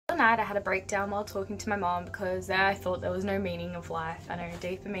night I had a breakdown while talking to my mom because I thought there was no meaning of life. I know,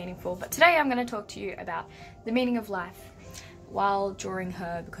 deep and meaningful. But today I'm going to talk to you about the meaning of life while drawing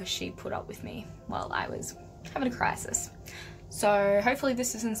her because she put up with me while I was having a crisis. So hopefully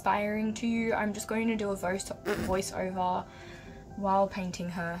this is inspiring to you. I'm just going to do a voiceover while painting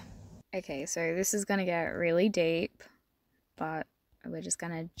her. Okay, so this is going to get really deep, but we're just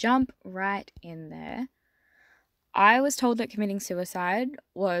going to jump right in there. I was told that committing suicide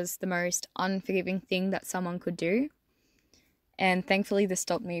was the most unforgiving thing that someone could do. And thankfully this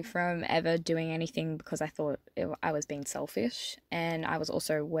stopped me from ever doing anything because I thought I was being selfish. And I was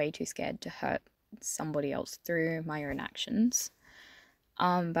also way too scared to hurt somebody else through my own actions.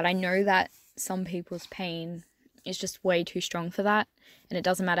 But I know that some people's pain is just way too strong for that. And it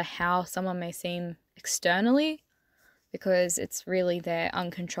doesn't matter how someone may seem externally, because it's really their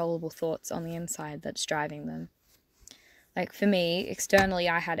uncontrollable thoughts on the inside that's driving them. Like for me, externally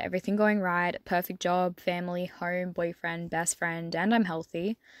I had everything going right, perfect job, family, home, boyfriend, best friend, and I'm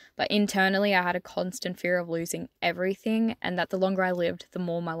healthy. But internally I had a constant fear of losing everything, and that the longer I lived, the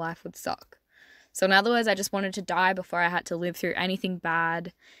more my life would suck. So in other words, I just wanted to die before I had to live through anything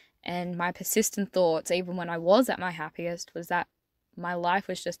bad. And my persistent thoughts, even when I was at my happiest, was that my life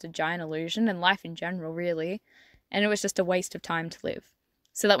was just a giant illusion, and life in general really, and it was just a waste of time to live.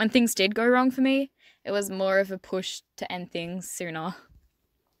 So that when things did go wrong for me, it was more of a push to end things sooner.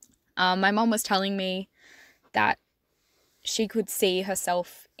 My mom was telling me that she could see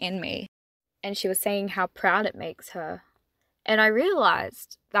herself in me, and she was saying how proud it makes her. And I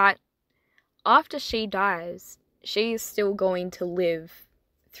realized that after she dies, she is still going to live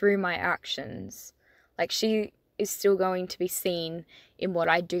through my actions. Like, she is still going to be seen in what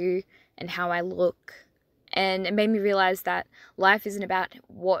I do and how I look. And it made me realize that life isn't about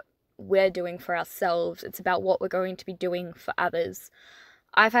what we're doing for ourselves, it's about what we're going to be doing for others.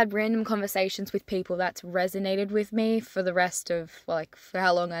 I've had random conversations with people that's resonated with me for the rest of, for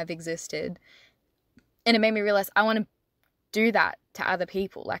how long I've existed. And it made me realize I want to do that to other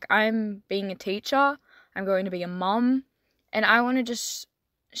people. Like, I'm being a teacher, I'm going to be a mum, and I want to just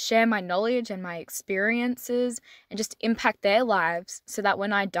share my knowledge and my experiences and just impact their lives so that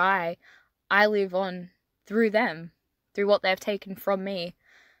when I die, I live on through them, through what they've taken from me.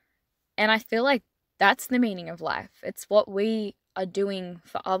 And I feel like that's the meaning of life. It's what we are doing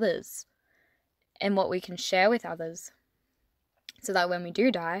for others and what we can share with others so that when we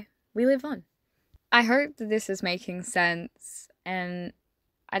do die, we live on. I hope that this is making sense, and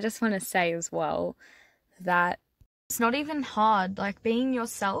I just want to say as well that it's not even hard. Like, being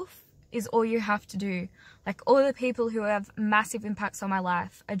yourself is all you have to do. Like, all the people who have massive impacts on my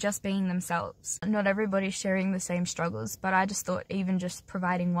life are just being themselves. Not everybody's sharing the same struggles, but I just thought even just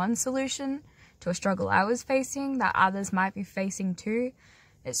providing one solution to a struggle I was facing that others might be facing too,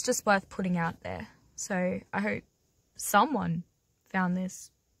 it's just worth putting out there. So I hope someone found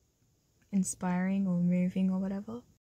this inspiring or moving or whatever.